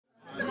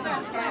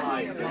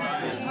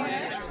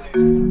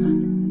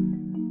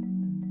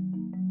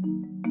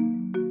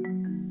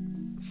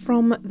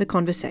From The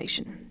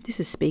Conversation, this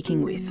is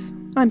Speaking With.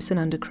 I'm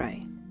Sananda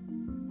Cray.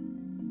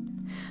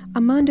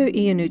 Armando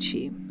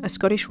Iannucci, a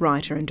Scottish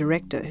writer and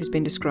director who's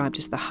been described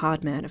as the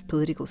hard man of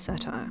political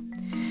satire,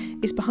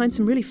 is behind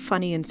some really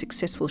funny and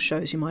successful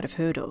shows you might have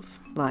heard of,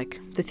 like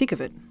The Thick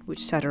of It,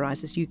 which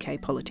satirises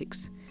UK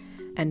politics,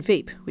 and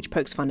Veep, which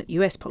pokes fun at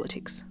US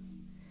politics.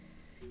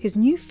 His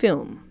new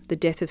film, The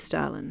Death of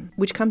Stalin,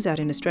 which comes out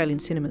in Australian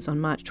cinemas on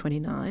March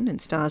 29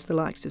 and stars the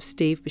likes of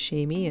Steve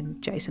Buscemi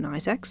and Jason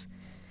Isaacs,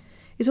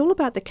 is all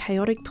about the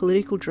chaotic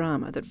political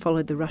drama that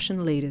followed the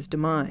Russian leader's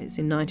demise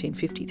in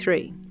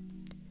 1953.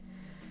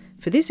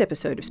 For this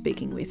episode of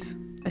Speaking With,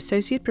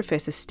 Associate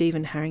Professor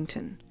Stephen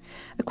Harrington,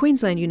 a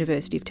Queensland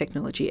University of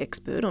Technology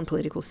expert on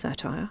political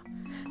satire,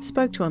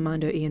 spoke to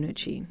Armando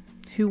Iannucci,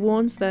 who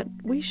warns that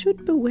we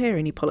should beware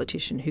any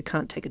politician who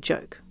can't take a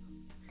joke.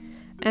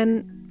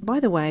 And, by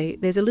the way,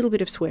 there's a little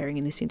bit of swearing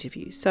in this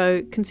interview,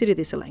 so consider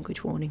this a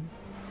language warning.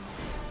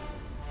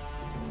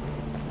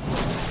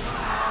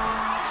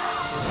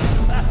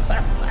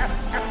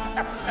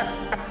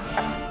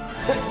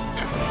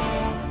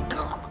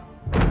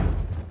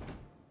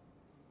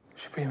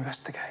 Should we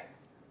investigate?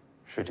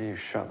 Should you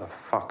shut the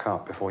fuck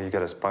up before you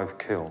get us both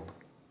killed?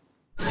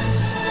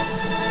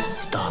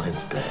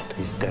 Stalin's dead.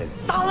 He's dead.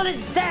 Stalin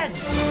is dead!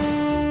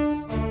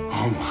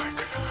 Oh my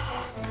God.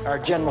 Our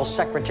general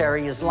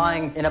secretary is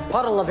lying in a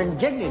puddle of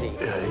indignity.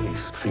 Yeah,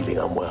 he's feeling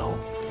unwell,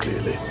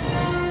 clearly.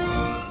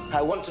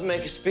 I want to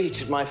make a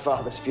speech at my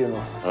father's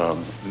funeral.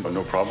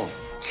 No problem.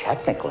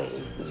 Technically,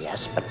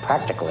 yes, but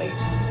practically.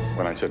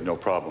 When I said no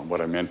problem,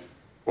 what I meant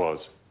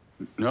was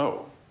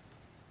no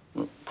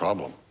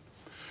problem.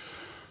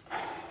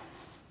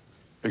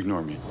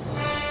 Ignore me.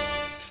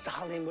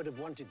 Stalin would have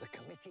wanted the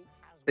committee.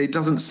 It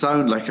doesn't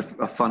sound like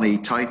a funny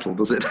title,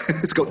 does it?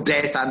 It's got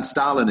Death and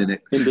Stalin in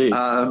it. Indeed.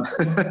 I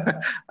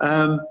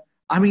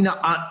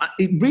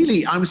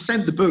was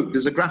sent the book.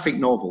 There's a graphic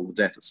novel, The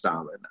Death of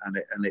Stalin,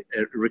 and it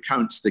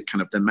recounts the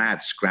kind of the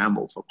mad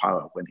scramble for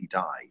power when he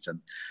died, and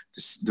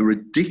the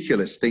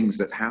ridiculous things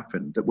that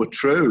happened that were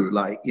true.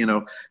 Like,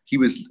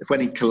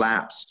 when he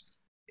collapsed,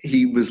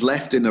 he was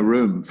left in a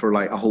room for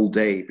like a whole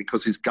day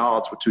because his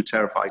guards were too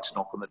terrified to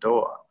knock on the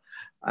door.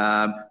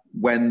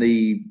 When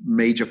the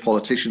major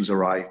politicians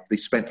arrived, they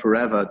spent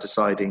forever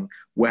deciding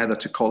whether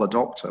to call a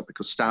doctor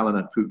because Stalin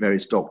had put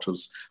various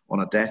doctors on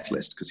a death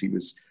list because he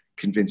was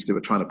convinced they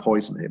were trying to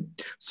poison him.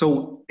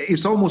 So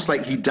it's almost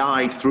like he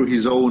died through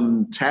his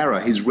own terror.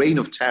 His reign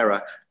of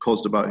terror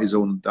caused about his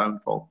own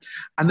downfall.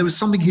 And there was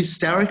something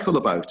hysterical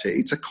about it.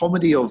 It's a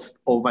comedy of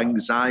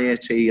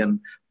anxiety and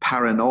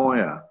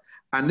paranoia.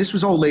 And this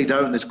was all laid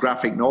out in this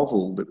graphic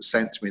novel that was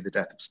sent to me, The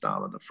Death of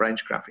Stalin, a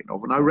French graphic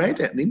novel. And I read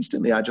it, and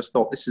instantly I just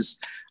thought,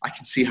 I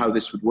can see how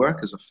this would work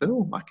as a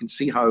film. I can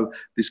see how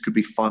this could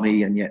be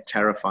funny and yet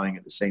terrifying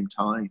at the same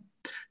time.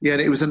 Yeah,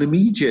 it was an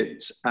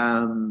immediate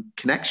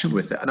connection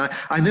with it. And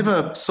I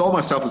never saw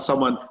myself as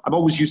someone, I'm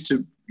always used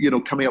to,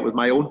 coming up with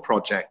my own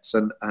projects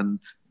and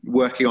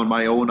working on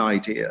my own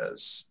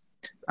ideas.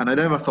 And I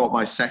never thought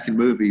my second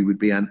movie would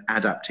be an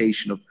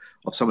adaptation of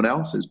someone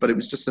else's, but it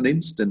was just an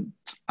instant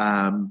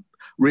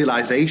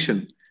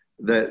realization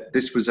that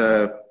this was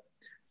a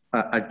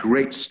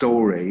great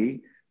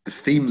story. The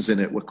themes in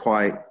it were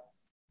quite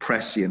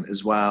prescient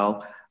as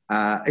well.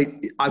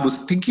 I was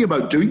thinking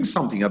about doing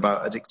something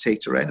about a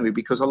dictator anyway,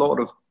 because a lot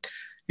of,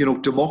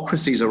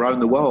 democracies around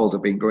the world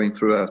have been going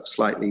through a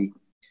slightly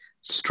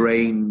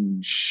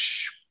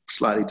strange,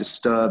 slightly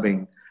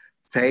disturbing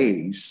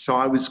phase. So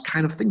I was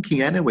kind of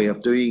thinking anyway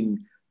of doing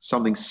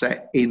something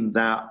set in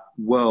that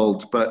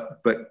world,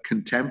 but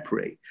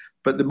contemporary.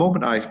 But the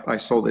moment I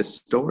saw this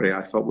story,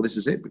 I thought, well, this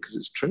is it, because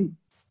it's true.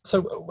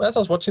 So as I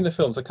was watching the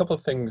films, a couple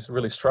of things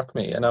really struck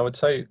me. And I would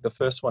say the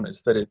first one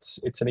is that it's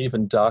an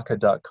even dark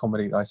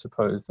comedy, I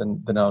suppose,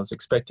 than I was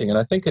expecting. And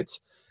I think it's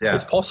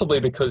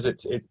possibly because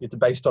it's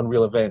based on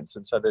real events.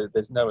 And so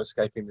there's no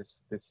escaping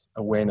this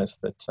awareness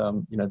that,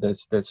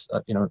 there's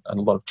a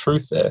lot of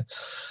truth there.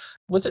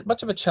 Was it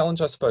much of a challenge,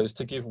 I suppose,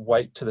 to give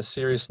weight to the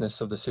seriousness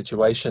of the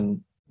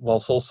situation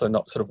whilst also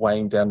not sort of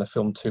weighing down the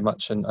film too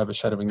much and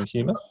overshadowing the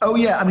humour? Oh,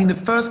 yeah. I mean, the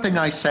first thing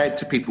I said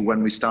to people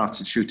when we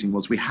started shooting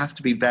was we have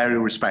to be very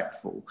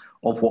respectful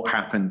of what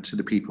happened to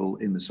the people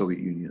in the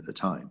Soviet Union at the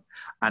time.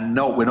 And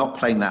no, we're not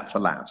playing that for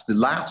laughs. The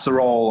laughs are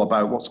all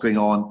about what's going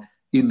on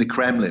in the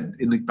Kremlin,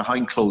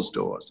 behind closed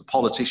doors, the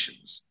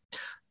politicians.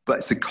 But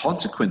it's the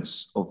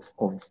consequence of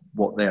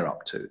what they're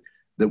up to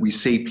that we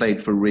see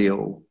played for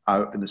real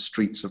out in the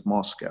streets of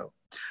Moscow.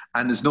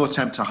 And there's no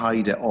attempt to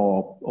hide it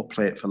or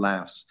play it for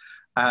laughs.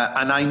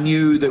 And I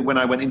knew that when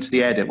I went into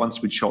the edit,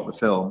 once we'd shot the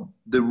film,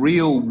 the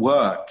real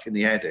work in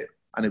the edit,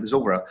 and it was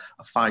over a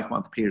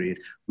 5-month period,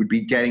 would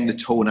be getting the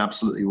tone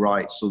absolutely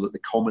right so that the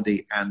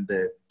comedy and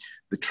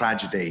the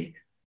tragedy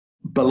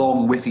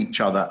belong with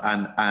each other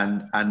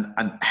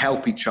and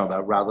help each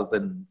other rather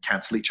than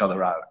cancel each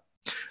other out.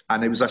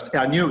 And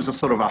I knew it was a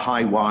sort of a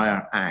high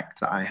wire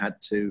act that I had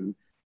to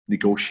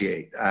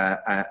negotiate.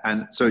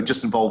 And so it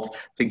just involved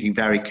thinking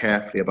very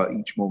carefully about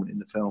each moment in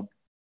the film.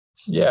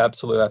 Yeah,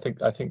 absolutely.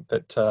 I think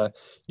that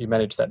you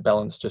managed that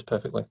balance just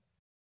perfectly.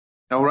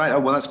 All right. Oh,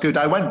 well, that's good.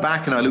 I went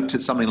back and I looked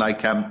at something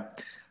like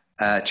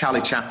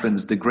Charlie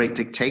Chaplin's The Great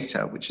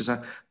Dictator, which is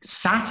a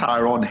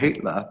satire on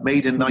Hitler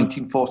made in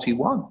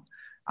 1941.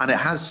 And it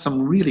has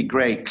some really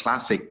great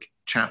classic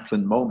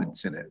Chaplin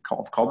moments in it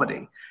of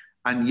comedy,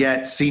 and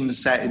yet scenes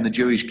set in the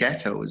Jewish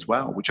ghetto as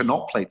well, which are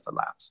not played for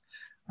laughs.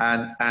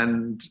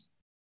 And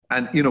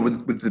you know,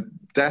 with the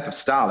death of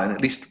Stalin,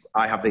 at least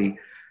I have the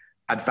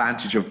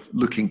advantage of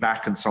looking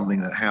back on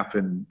something that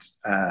happened,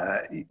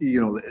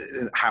 you know,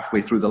 halfway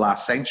through the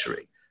last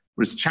century,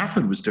 whereas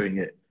Chaplin was doing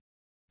it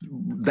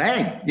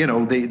then. You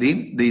know,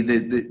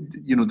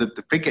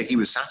 the figure he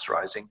was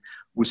satirizing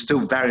was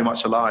still very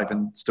much alive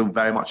and still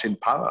very much in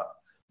power.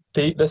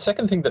 The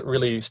second thing that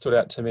really stood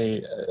out to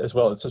me as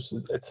well,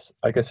 it's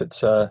I guess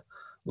it's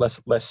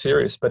less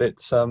serious, but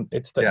it's that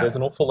there's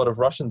an awful lot of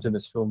Russians in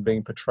this film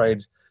being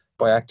portrayed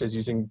by actors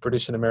using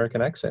British and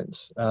American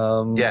accents.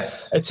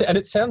 Yes.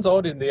 It sounds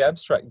odd in the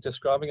abstract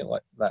describing it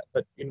like that,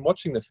 but in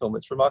watching the film,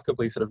 it's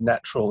remarkably sort of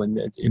natural. And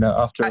you know,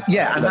 after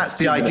and that's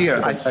the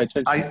idea. I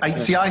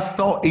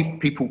thought if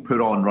people put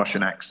on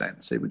Russian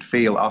accents, it would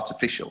feel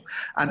artificial.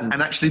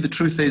 And actually, the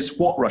truth is,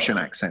 what Russian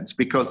accents?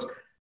 Because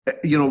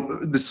you know,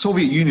 the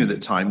Soviet Union at the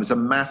time was a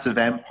massive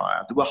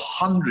empire. There were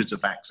hundreds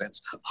of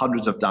accents,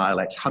 hundreds of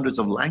dialects, hundreds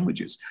of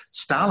languages.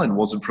 Stalin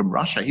wasn't from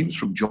Russia; he was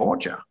from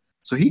Georgia.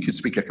 So he could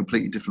speak a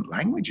completely different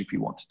language if he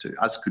wanted to,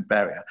 as could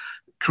Beria.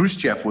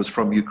 Khrushchev was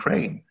from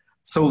Ukraine.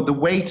 So the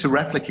way to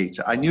replicate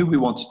it, I knew we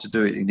wanted to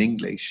do it in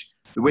English.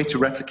 The way to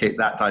replicate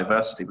that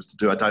diversity was to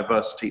do a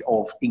diversity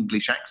of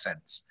English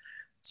accents,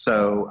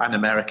 and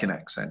American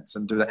accents,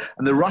 and do that.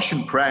 And the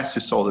Russian press who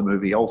saw the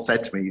movie all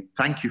said to me,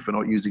 "Thank you for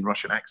not using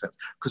Russian accents,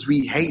 because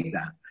we hate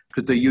that,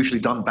 because they're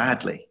usually done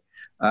badly."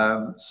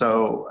 I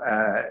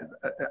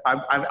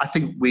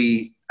think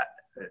we...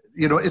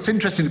 You know, it's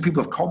interesting that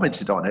people have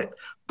commented on it,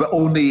 but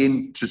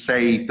only to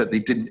say that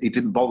it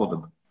didn't bother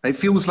them. It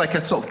feels like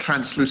a sort of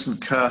translucent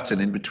curtain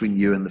in between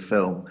you and the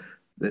film,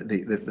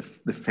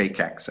 the fake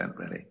accent,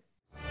 really.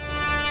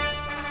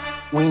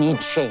 We need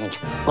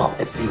change. Well,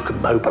 let's see who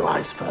can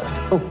mobilize first.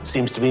 Oh,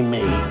 seems to be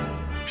me.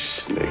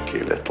 Sneaky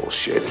little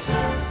shit.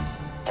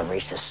 The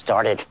race has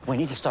started. We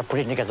need to start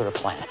putting together a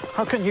plan.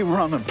 How can you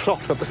run and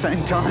plot at the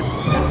same time?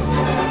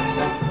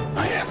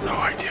 I have no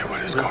idea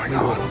what is going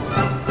on.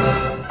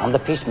 I'm the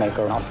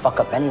peacemaker, and I'll fuck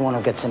up anyone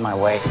who gets in my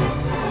way.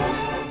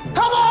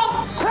 Come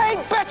on! Craig,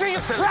 better, you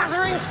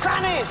flattering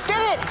fannies!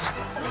 Get it!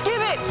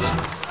 Give it!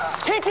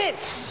 Hit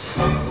it!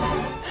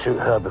 Shoot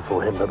her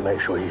before him, but make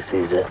sure he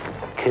sees it.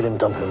 Kill him,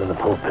 dump him in the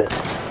pulpit.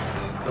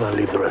 And I'll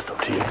leave the rest up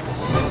to you.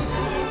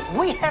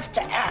 We have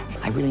to act.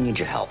 I really need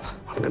your help.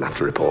 I'm going to have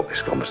to report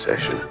this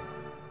conversation.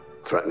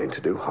 Threatening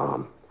to do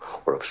harm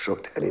or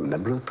obstruct any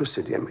member of the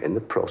Presidium in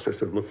the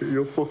process of looking at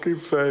your fucking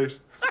face.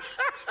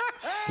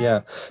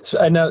 Yeah. So,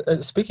 and now,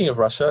 speaking of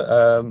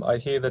Russia, I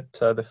hear that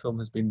the film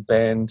has been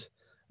banned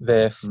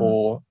there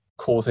for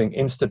causing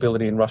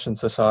instability in Russian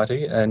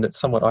society, and it's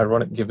somewhat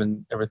ironic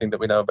given everything that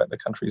we know about the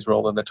country's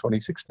role in the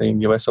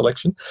 2016 US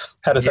election.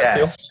 How does that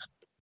feel?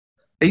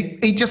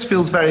 It just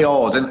feels very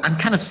odd and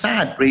kind of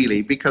sad,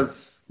 really,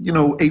 because, you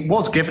know, it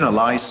was given a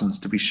license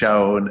to be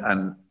shown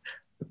and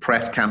the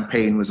press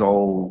campaign was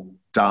all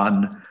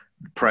done.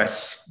 The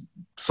press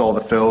saw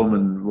the film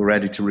and were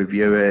ready to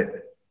review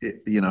it.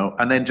 You know,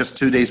 and then just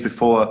 2 days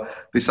before,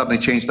 they suddenly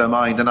changed their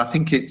mind. And I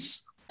think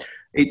it's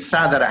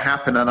sad that it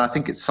happened. And I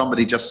think it's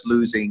somebody just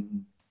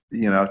losing,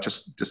 you know,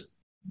 just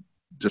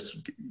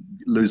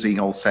losing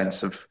all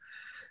sense of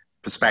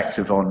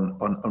perspective on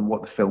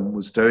what the film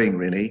was doing,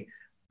 really.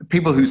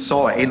 People who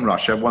saw it in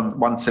Russia,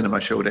 one cinema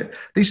showed it,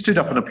 they stood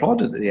up and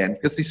applauded at the end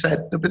because they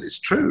said, no, but it's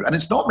true. And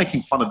it's not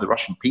making fun of the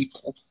Russian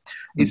people.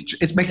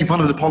 It's making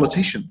fun of the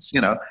politicians, you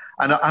know.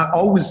 And I'm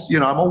always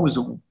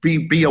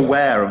be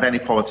aware of any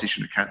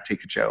politician who can't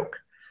take a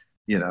joke,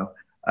 you know.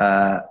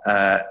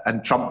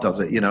 And Trump does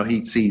it, you know.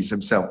 He sees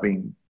himself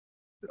being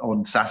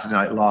on Saturday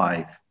Night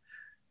Live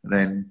and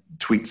then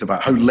tweets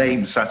about how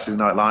lame Saturday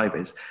Night Live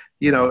is.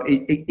 You know,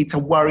 it's a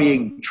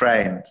worrying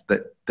trend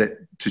that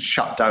to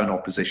shut down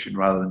opposition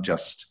rather than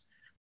just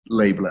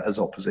label it as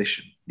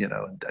opposition, you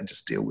know, and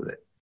just deal with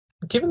it.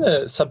 Given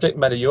the subject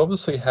matter, you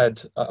obviously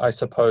had, I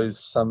suppose,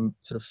 some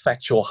sort of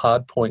factual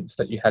hard points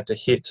that you had to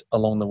hit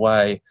along the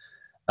way.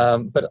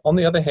 But on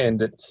the other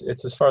hand, it's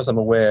as far as I'm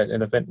aware,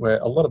 an event where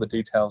a lot of the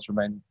details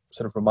remain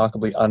sort of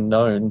remarkably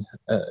unknown.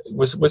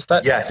 Was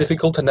that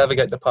difficult to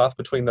navigate the path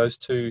between those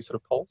two sort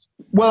of poles?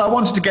 Well, I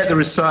wanted to get the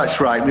research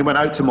right. We went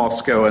out to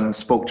Moscow and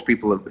spoke to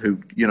people who,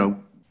 you know,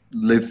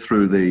 lived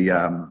through the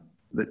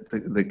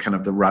kind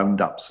of the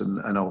roundups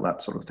and all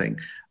that sort of thing.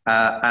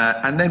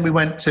 And then we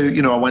went to,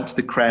 you know, I went to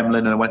the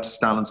Kremlin and I went to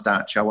Stalin's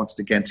statue. I wanted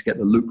again to get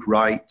the look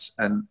right,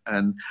 and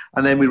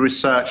then we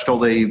researched all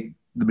the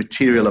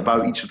material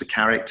about each of the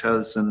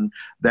characters and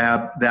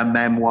their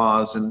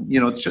memoirs, and, you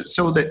know,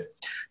 so that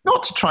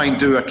not to try and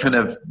do a kind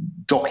of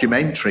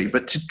documentary,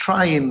 but to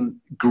try and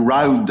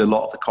ground a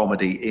lot of the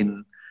comedy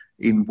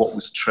in what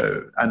was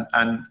true.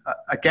 And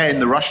again,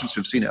 the Russians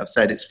who've seen it have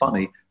said it's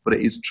funny, but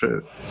it is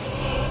true.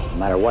 No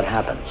matter what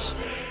happens,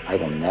 I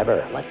will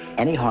never let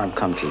any harm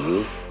come to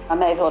you. I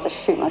may as well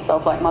just shoot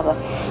myself like Mother.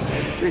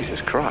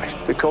 Jesus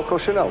Christ. Did Coco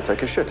Chanel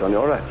take a shit on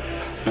your head?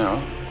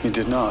 No, he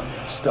did not.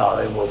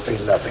 Stalin will be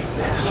loving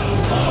this.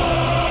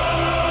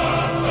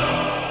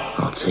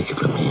 I'll take it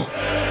from here.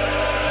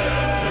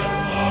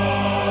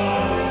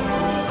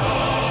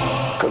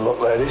 Good luck,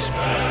 ladies.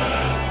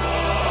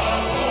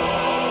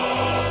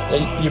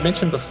 You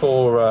mentioned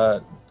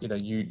before,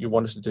 you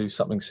wanted to do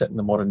something set in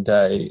the modern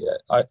day.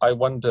 I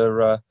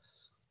wonder,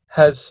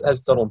 has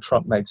Donald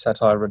Trump made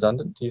satire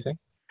redundant, do you think?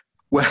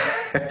 Well,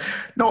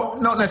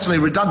 not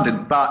necessarily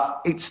redundant,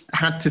 but it's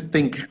had to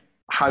think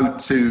how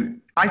to.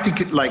 I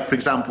think, for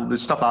example, the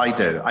stuff I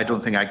do, I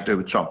don't think I could do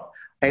with Trump.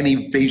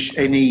 Any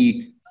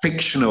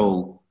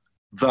fictional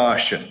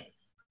version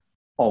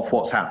of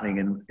what's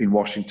happening in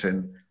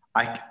Washington,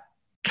 I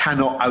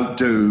cannot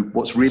outdo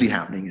what's really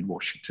happening in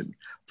Washington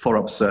for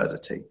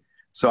absurdity.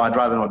 So I'd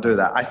rather not do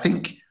that. I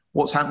think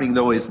what's happening,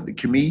 though, is that the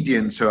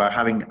comedians who are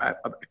having a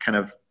kind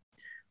of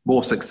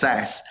more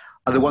success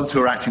are the ones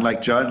who are acting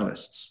like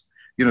journalists.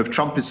 If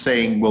Trump is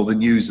saying, well, the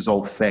news is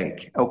all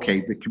fake,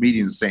 okay, the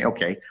comedians are saying,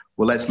 okay,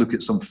 well, let's look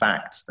at some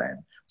facts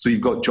then. So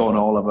you've got John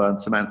Oliver and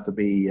Samantha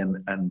Bee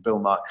and Bill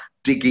Maher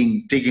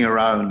digging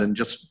around and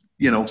just,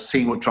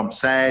 seeing what Trump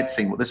said,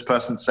 seeing what this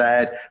person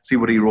said, see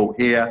what he wrote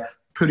here,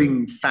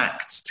 putting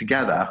facts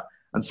together,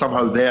 and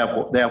somehow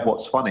they're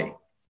what's funny,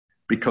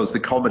 because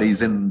the comedy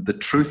is in the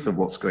truth of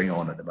what's going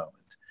on at the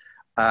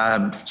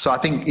moment. So I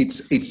think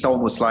it's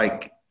almost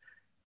like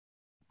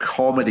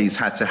comedies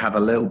had to have a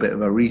little bit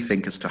of a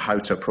rethink as to how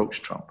to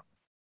approach Trump.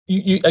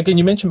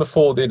 You mentioned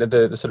before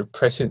the sort of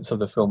prescience of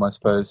the film, I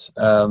suppose.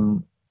 I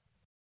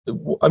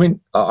mean,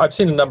 I've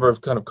seen a number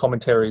of kind of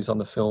commentaries on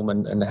the film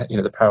and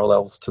the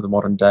parallels to the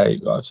modern day.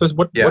 I suppose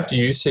what do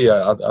you see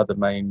are the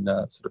main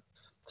sort of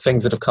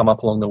things that have come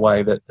up along the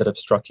way that have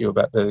struck you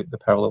about the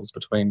parallels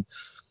between?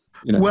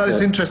 Well,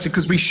 it's interesting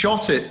because we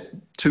shot it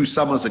 2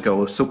 summers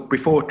ago, so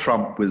before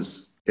Trump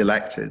was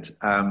elected.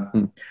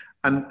 And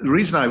the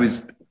reason I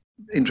was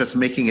interested in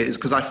making it is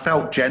because I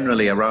felt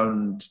generally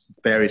around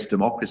various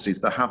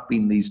democracies there have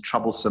been these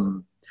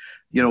troublesome,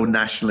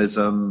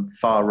 nationalism,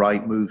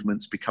 far-right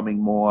movements becoming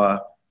more,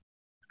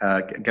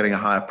 getting a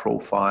higher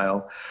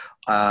profile,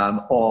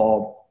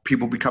 or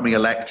people becoming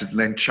elected and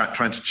then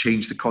trying to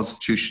change the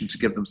constitution to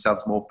give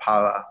themselves more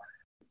power.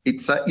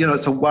 It's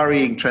a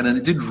worrying trend, and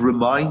it did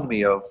remind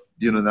me of,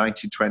 the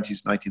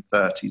 1920s,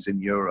 1930s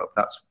in Europe.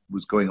 That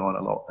was going on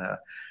a lot there.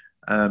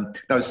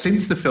 Now,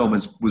 since the film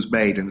was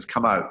made and has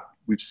come out,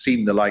 we've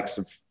seen the likes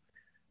of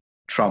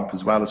Trump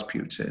as well as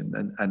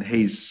Putin and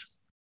his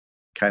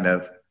kind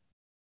of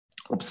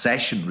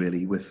obsession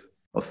really with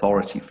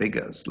authority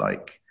figures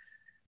like,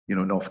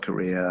 North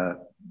Korea,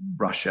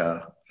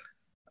 Russia.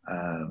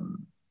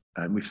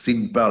 And we've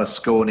seen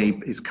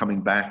Berlusconi is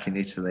coming back in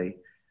Italy.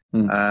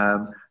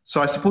 So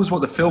I suppose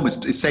what the film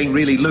is saying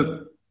really,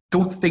 look,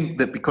 don't think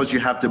that because you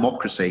have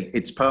democracy,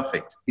 it's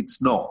perfect.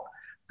 It's not,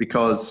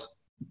 because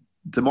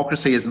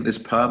democracy isn't this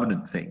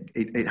permanent thing.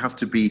 It has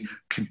to be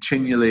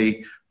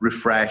continually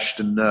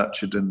refreshed and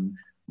nurtured and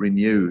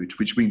renewed,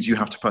 which means you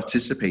have to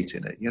participate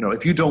in it.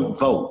 If you don't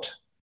vote,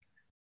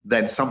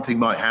 then something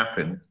might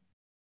happen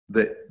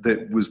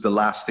that was the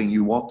last thing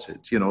you wanted.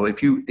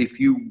 If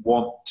you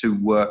want to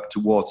work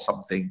towards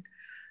something,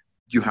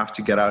 you have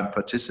to get out and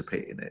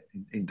participate in it,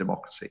 in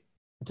democracy.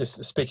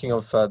 Just speaking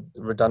of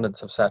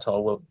redundance of satire,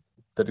 well,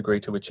 the degree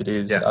to which it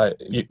is.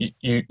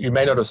 You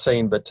may not have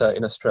seen, but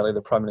in Australia,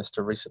 the Prime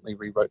Minister recently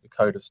rewrote the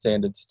Code of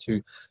Standards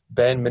to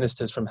ban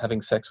ministers from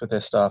having sex with their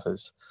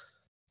staffers.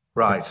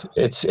 Right.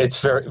 It's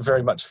very,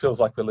 very much feels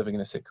like we're living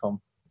in a sitcom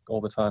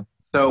all the time.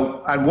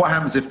 So, and what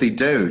happens if they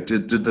do? Do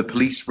the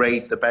police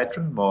raid the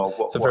bedroom, or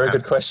what? It's a very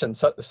good question.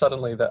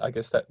 Suddenly, I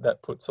guess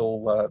that puts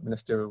all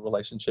ministerial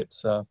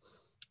relationships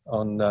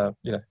on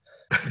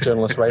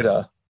journalist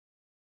radar.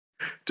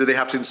 Do they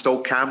have to install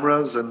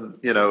cameras and,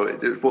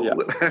 exactly.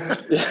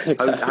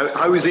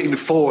 how is it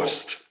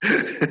enforced?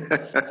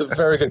 It's a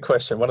very good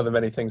question. One of the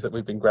many things that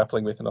we've been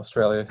grappling with in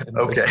Australia.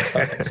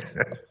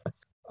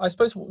 I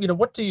suppose,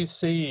 what do you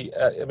see,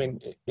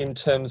 in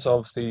terms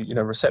of the,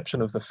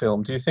 reception of the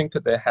film? Do you think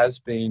that there has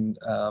been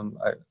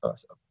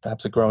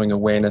perhaps a growing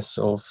awareness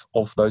of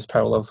those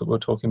parallels that we were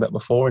talking about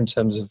before in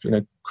terms of,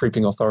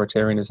 creeping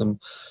authoritarianism,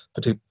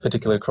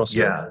 particularly across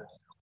Europe?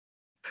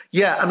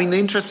 Yeah, the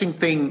interesting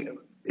thing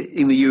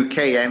in the UK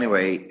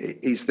anyway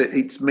is that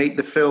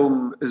the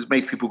film has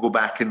made people go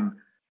back and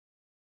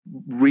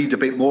read a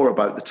bit more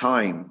about the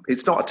time.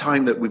 It's not a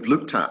time that we've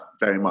looked at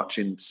very much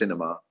in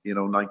cinema,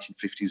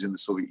 1950s in the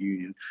Soviet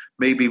Union.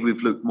 Maybe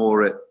we've looked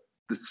more at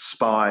the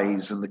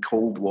spies and the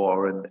Cold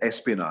War and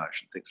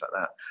espionage and things like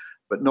that,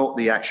 but not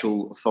the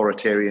actual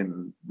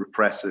authoritarian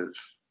repressive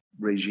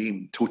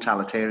regime,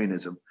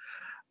 totalitarianism.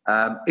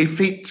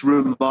 If it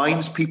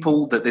reminds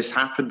people that this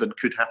happened and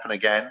could happen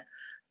again,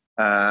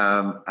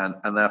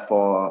 and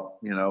therefore,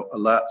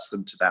 alerts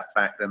them to that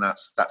fact, then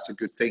that's a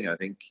good thing, I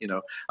think.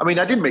 I mean,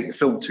 I didn't make the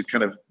film to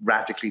kind of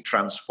radically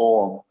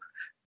transform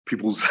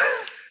people's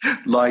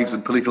lives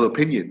and political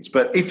opinions,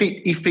 but if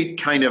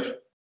it kind of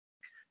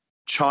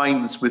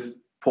chimes with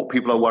what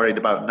people are worried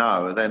about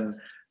now, then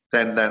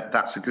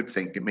that's a good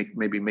thing. It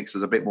maybe makes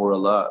us a bit more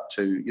alert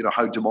to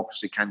how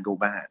democracy can go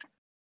bad.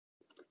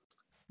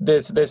 I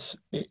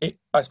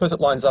suppose it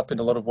lines up in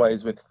a lot of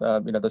ways with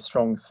the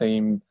strong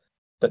theme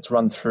that's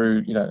run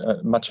through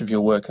much of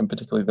your work, and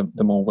particularly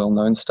the more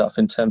well-known stuff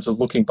in terms of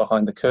looking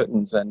behind the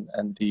curtains and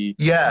the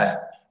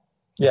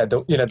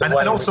the way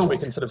in which we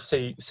can sort of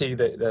see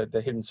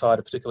the hidden side,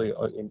 particularly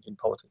in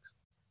politics.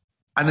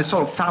 And the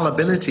sort of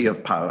fallibility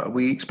of power.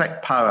 We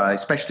expect power,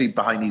 especially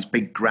behind these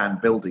big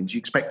grand buildings, you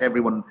expect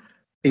everyone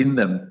in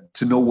them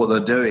to know what they're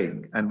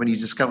doing. And when you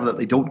discover that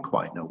they don't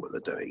quite know what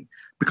they're doing,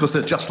 because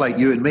they're just like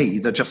you and me,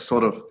 they're just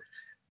sort of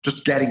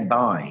just getting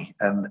by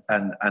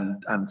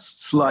and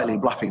slightly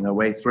bluffing their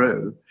way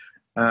through,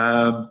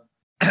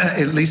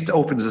 at least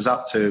opens us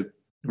up to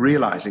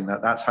realizing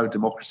that that's how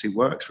democracy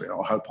works, really,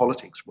 or how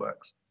politics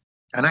works.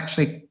 And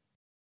actually,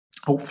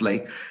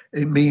 hopefully,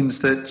 it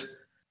means that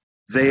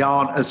they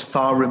aren't as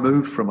far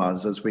removed from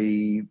us as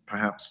we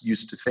perhaps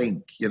used to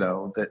think.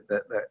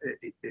 That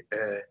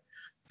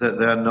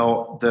they're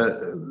not,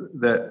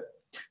 that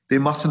they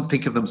mustn't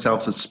think of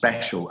themselves as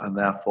special and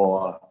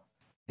therefore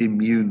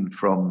immune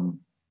from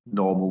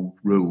normal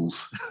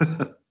rules.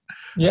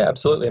 Yeah,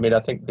 absolutely. I mean, I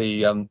think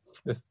the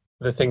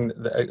thing,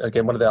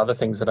 again, one of the other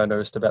things that I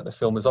noticed about the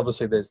film is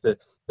obviously there's the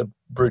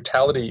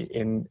brutality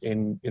in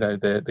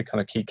the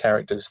kind of key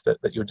characters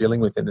that you're dealing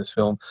with in this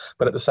film,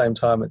 but at the same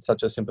time, it's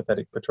such a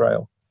sympathetic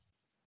portrayal.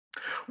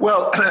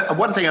 Well,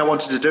 one thing I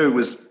wanted to do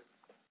was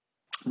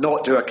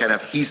not do a kind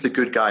of he's the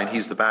good guy and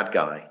he's the bad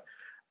guy.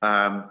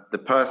 The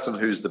person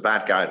who's the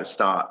bad guy at the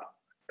start,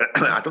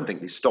 I don't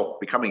think they stop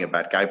becoming a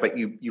bad guy, but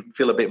you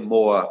feel a bit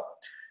more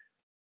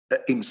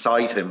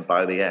inside him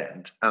by the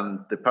end, and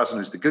the person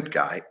who's the good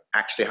guy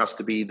actually has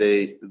to be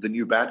the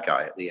new bad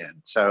guy at the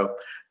end. So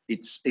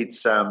it's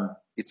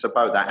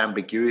about that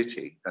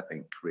ambiguity, I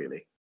think,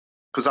 really,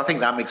 because I think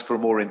that makes for a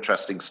more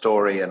interesting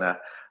story and a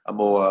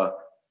more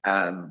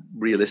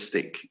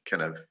realistic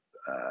kind of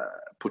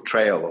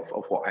portrayal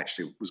of what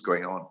actually was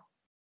going on.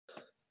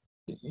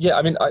 Yeah,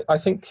 I mean, I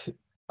think,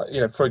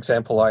 for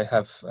example, I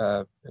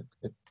have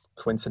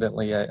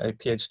coincidentally a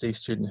PhD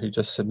student who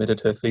just submitted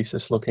her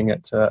thesis looking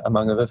at,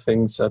 among other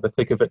things, The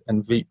Thick of It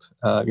and Veep,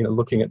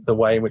 looking at the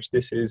way in which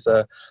this is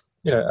a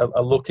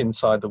look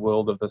inside the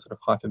world of the sort of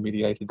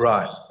hyper-mediated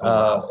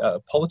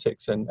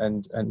politics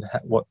and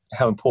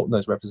how important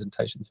those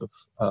representations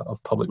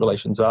of public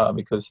relations are,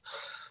 because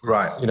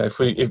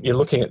if you're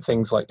looking at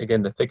things like,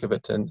 again, The Thick of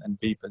It and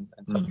Veep and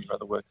some of your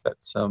other work,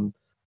 that's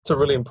it's a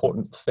really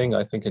important thing,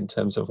 I think, in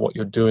terms of what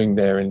you're doing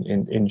there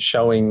in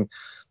showing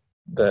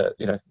the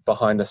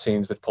behind the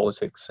scenes with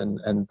politics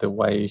and the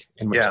way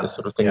in which this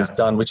sort of thing is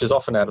done, which is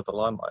often out of the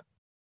limelight.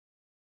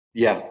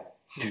 Yeah.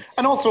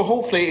 And also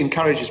hopefully it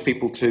encourages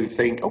people to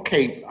think,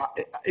 okay,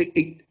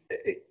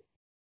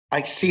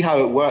 I see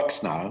how it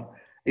works now.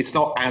 It's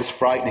not as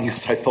frightening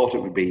as I thought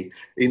it would be,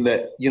 in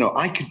that,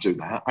 I could do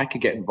that. I could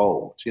get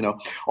involved,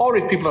 Or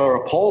if people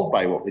are appalled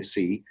by what they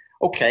see,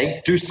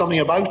 okay, do something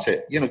about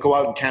it. Go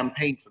out and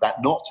campaign for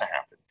that not to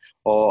happen.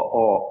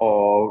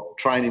 Or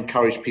try and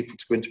encourage people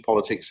to go into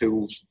politics who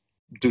will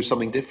do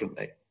something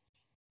differently.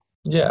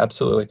 Yeah,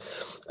 absolutely.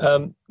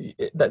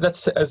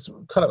 That's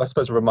kind of, I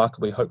suppose, a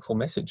remarkably hopeful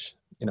message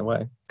in a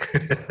way.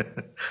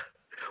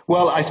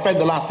 Well, I spent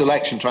the last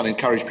election trying to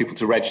encourage people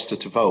to register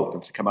to vote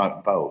and to come out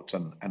and vote,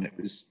 and it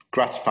was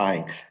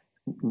gratifying,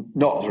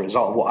 not as a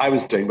result of what I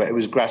was doing, but it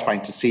was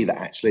gratifying to see that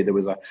actually there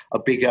was a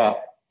bigger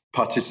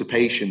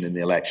participation in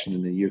the election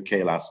in the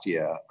UK last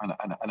year, and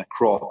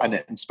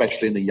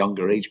especially in the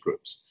younger age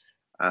groups.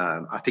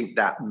 I think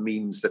that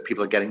means that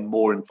people are getting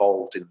more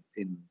involved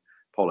in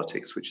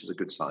politics, which is a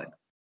good sign.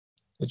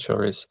 It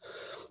sure is.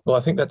 Well, I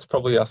think that's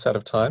probably us out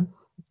of time.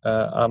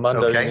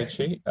 Armando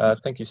Iannucci,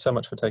 thank you so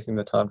much for taking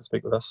the time to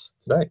speak with us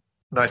today.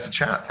 Nice to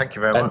chat. Thank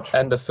you very much.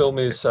 And the film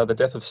is The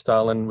Death of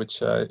Stalin,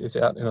 which is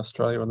out in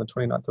Australia on the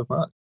 29th of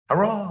March.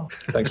 Hurrah!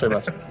 Thanks very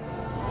much.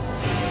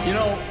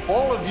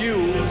 All of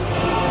you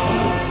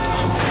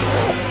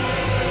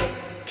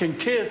can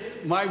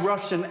kiss my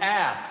Russian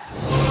ass.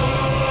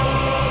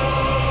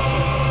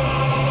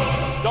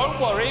 Don't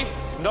worry,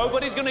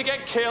 nobody's going to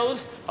get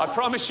killed, I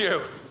promise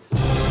you.